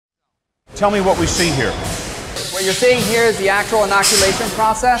Tell me what we see here. What you're seeing here is the actual inoculation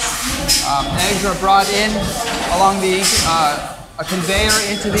process. Eggs are brought in along a conveyor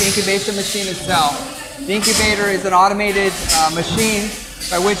into the incubation machine itself. The incubator is an automated machine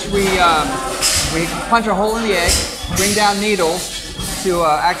by which we punch a hole in the egg, bring down needles to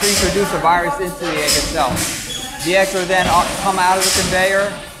actually introduce a virus into the egg itself. The eggs are then come out of the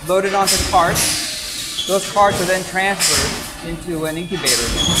conveyor, loaded onto carts. Those carts are then transferred into an incubator.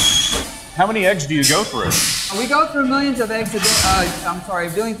 How many eggs do you go through? We go through millions of eggs a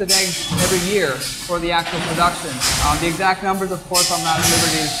day, billions of eggs every year for the actual production. The exact numbers, of course, I'm not at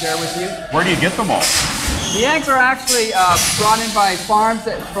liberty to share with you. Where do you get them all? The eggs are actually brought in by farms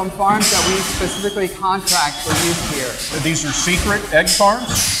from farms that we specifically contract for use here. These are secret egg farms?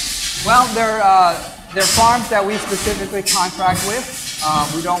 Well, they're farms that we specifically contract with.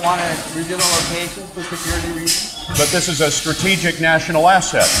 We don't want to reveal the locations for security reasons. But this is a strategic national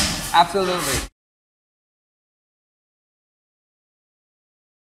asset. Absolutely.